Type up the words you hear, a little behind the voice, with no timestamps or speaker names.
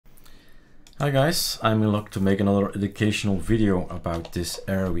Hi guys, I'm in luck to make another educational video about this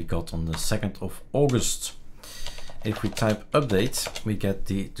error we got on the 2nd of August. If we type update, we get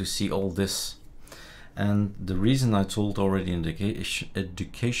to see all this. And the reason I told already in the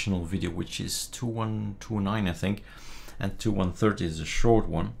educational video, which is 2129 I think, and 2130 is a short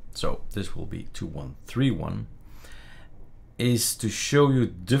one, so this will be 2131, is to show you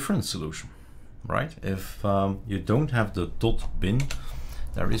different solution, right? If you don't have the .bin,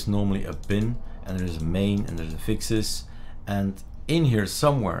 there is normally a bin and there is a main and there's a fixes, and in here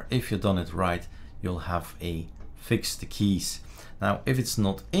somewhere, if you've done it right, you'll have a fix the keys. Now if it's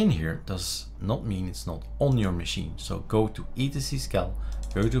not in here, does not mean it's not on your machine. So go to etc scal,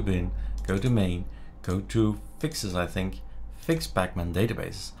 go to bin, go to main, go to fixes, I think, fix Pacman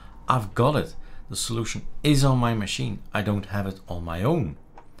databases. I've got it. The solution is on my machine. I don't have it on my own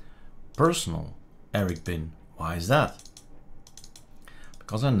personal Eric bin. Why is that?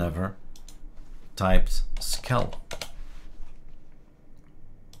 Because I never typed scal.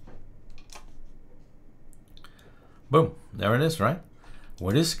 Boom, there it is, right?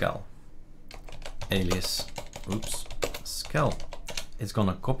 What is scal? Alias, oops, scal. It's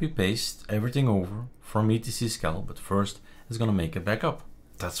gonna copy paste everything over from etc scal, but first it's gonna make a backup.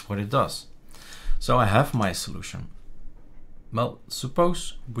 That's what it does. So I have my solution. Well,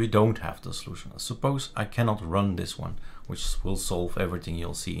 suppose we don't have the solution. Suppose I cannot run this one, which will solve everything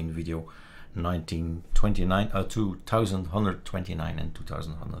you'll see in video 2129 and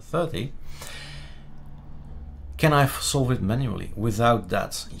 2130. Can I solve it manually without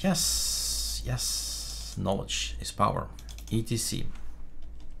that? Yes, yes, knowledge is power, etc.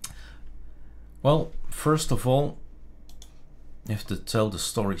 Well, first of all, you have to tell the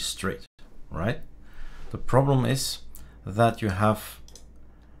story straight, right? The problem is that you have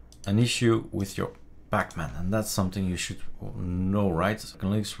an issue with your Pacman, and that's something you should know, right?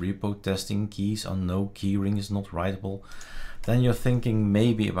 ArcoLinux repo testing keys on no keyring is not writable. Then you're thinking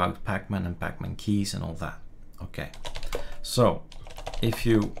maybe about Pacman and Pacman keys and all that. Okay, so if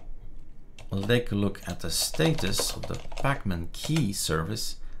you take a look at the status of the Pacman key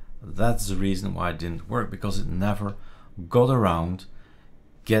service, that's the reason why it didn't work, because it never got around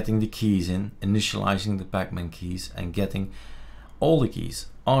getting the keys in, initializing the Pacman keys and getting all the keys,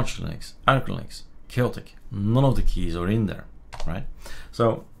 ArcoLinux, Celtic, none of the keys are in there, right?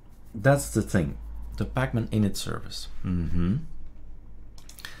 So that's the thing, the Pacman init service.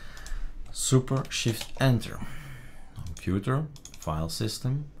 Super shift enter, computer, file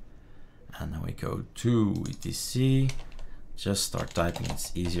system, and then we go to etc, just start typing,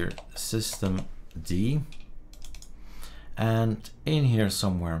 it's easier, system D. And in here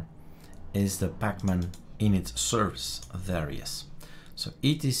somewhere is the Pacman init service. There he is. So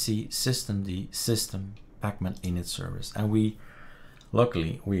etc systemd system Pacman init service, and we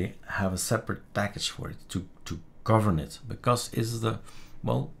luckily we have a separate package for it to govern it, because it's the,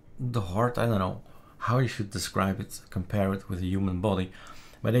 well, the heart. I don't know how you should describe it, compare it with a human body,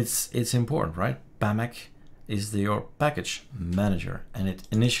 but it's important, right? PAMAC is your package manager, and it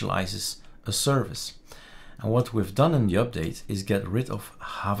initializes a service. And what we've done in the update is get rid of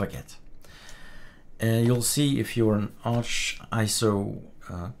haveged. You'll see if you're an Arch ISO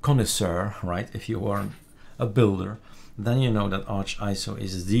connoisseur, right? If you are a builder, then you know that Arch ISO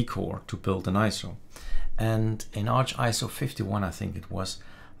is the core to build an ISO. And in Arch ISO 51, I think it was,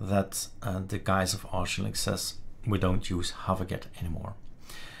 that the guys of ArcoLinux says we don't use haveged anymore.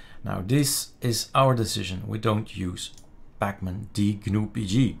 Now this is our decision. We don't use Pacman d GNU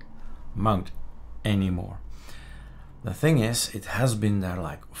PG mount anymore. The thing is, it has been there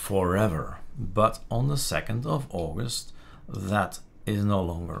like forever, but on the 2nd of August, that is no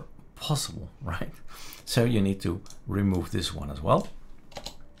longer possible, right? So you need to remove this one as well.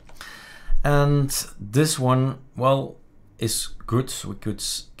 And this one, well, is good. We could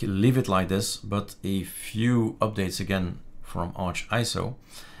leave it like this, but a few updates again from Arch ISO,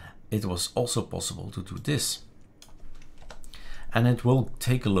 it was also possible to do this. And it will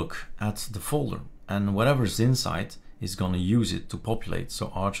take a look at the folder, and whatever's inside is going to use it to populate. So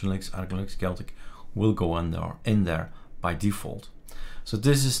ArcoLinux Celtic will go in there by default. So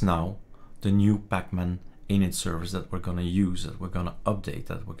this is now the new Pacman init service that we're going to use, that we're going to update,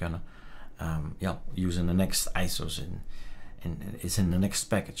 that we're going to use in the next ISOs, it's in the next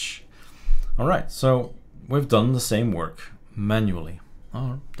package. All right, so we've done the same work manually.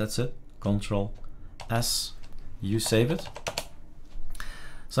 That's it. Control S, you save it.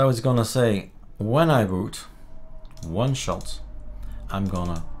 So it's gonna say, when I boot, one shot, I'm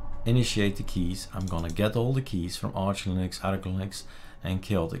gonna initiate the keys. I'm gonna get all the keys from ArcoLinux and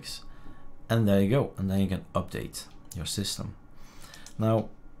Celtics, and there you go. And then you can update your system. Now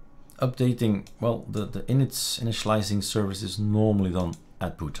updating, well, the initializing service is normally done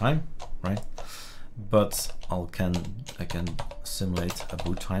at boot time, right? But I can simulate a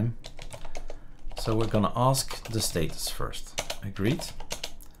boot time. So we're gonna ask the status first. Agreed,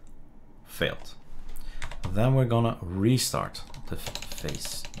 failed. Then we're gonna restart the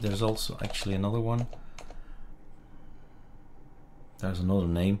phase. There's also actually another one. There's another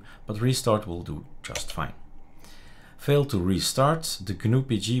name, but restart will do just fine. Failed to restart. The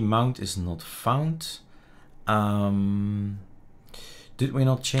GNU-PG mount is not found. Did we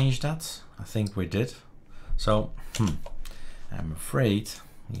not change that? I think we did. So, I'm afraid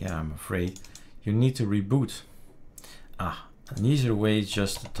you need to reboot. An easier way is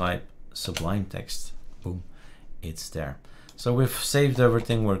just to type Sublime Text. Boom, it's there. So we've saved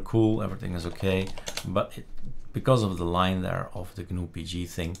everything, we're cool, everything is okay, but because of the line there of the GNU-PG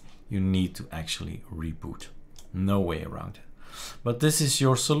thing, you need to actually reboot. No way around it. But this is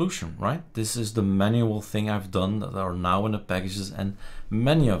your solution, right? This is the manual thing I've done that are now in the packages, and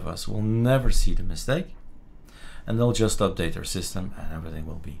many of us will never see the mistake, and they'll just update their system and everything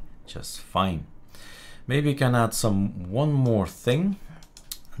will be just fine. Maybe you can add one more thing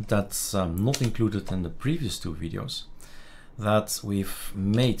that's not included in the previous two videos, that we've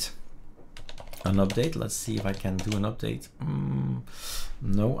made an update. Let's see if I can do an update.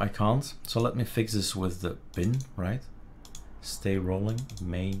 No, I can't. So let me fix this with the bin, right? Stay rolling,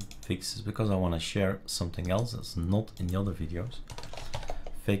 main fixes, because I want to share something else that's not in the other videos.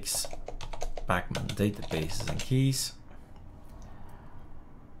 Fix Pacman databases and keys.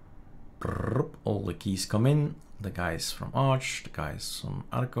 All the keys come in, the guys from Arch, the guys from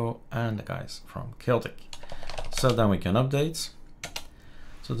Arco, and the guys from Celtic. So then we can update.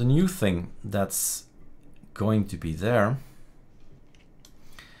 So the new thing that's going to be there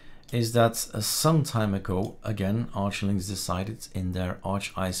is that some time ago, again, ArcoLinux decided in their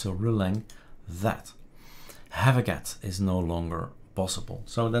Arch ISO ruling that haveged is no longer possible.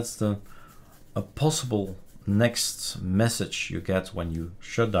 So that's a possible next message you get when you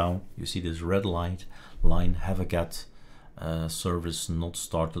shut down. You see this red line haveged service not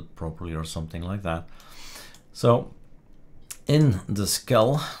started properly or something like that. So in the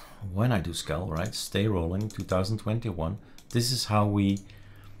SCAL, when I do SCAL, right, stay rolling 2021, this is how we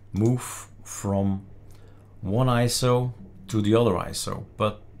move from one ISO to the other ISO.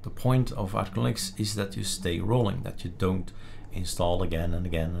 But the point of ArcoLinux is that you stay rolling, that you don't install again and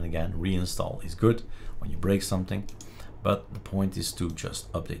again and again. Reinstall is good when you break something, but the point is to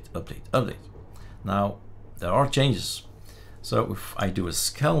just update, update, update. Now there are changes. So if I do a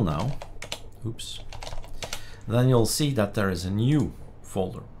SCAL now, oops, then you'll see that there is a new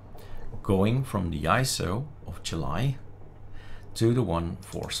folder going from the ISO of July to the one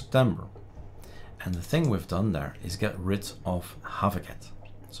for September. And the thing we've done there is get rid of haveged.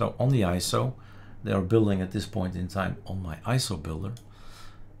 So on the ISO, they are building at this point in time on my ISO builder,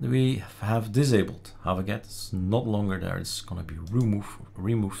 we have disabled haveged. It's not longer there. It's going to be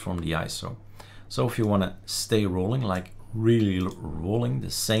removed from the ISO. So if you want to stay rolling, like really rolling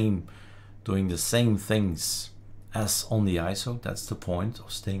doing the same things as on the ISO, that's the point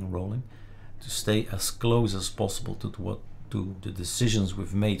of staying rolling, to stay as close as possible to the decisions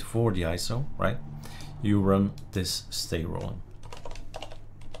we've made for the ISO, right? You run this stay rolling.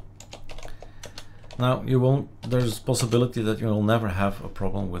 Now there's a possibility that you will never have a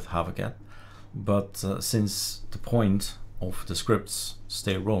problem with haveged, but since the point of the scripts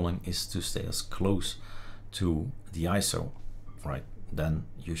stay rolling is to stay as close to the ISO, right, then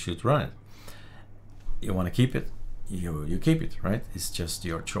you should run it. You want to keep it, you keep it, right? It's just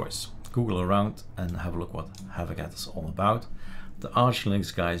your choice. Google around and have a look what haveged is all about. The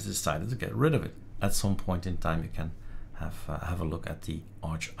ArcoLinux guys decided to get rid of it. At some point in time you can have a look at the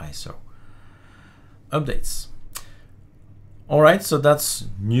Arch ISO updates. Alright, so that's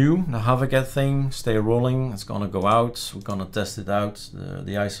new, the haveged thing, stay rolling, it's gonna go out, we're gonna test it out.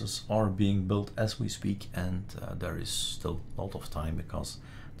 The ISOs are being built as we speak, and there is still a lot of time because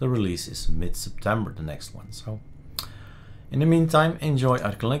the release is mid-September, the next one. So in the meantime, enjoy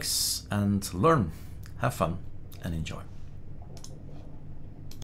ArcoLinux and learn, have fun and enjoy.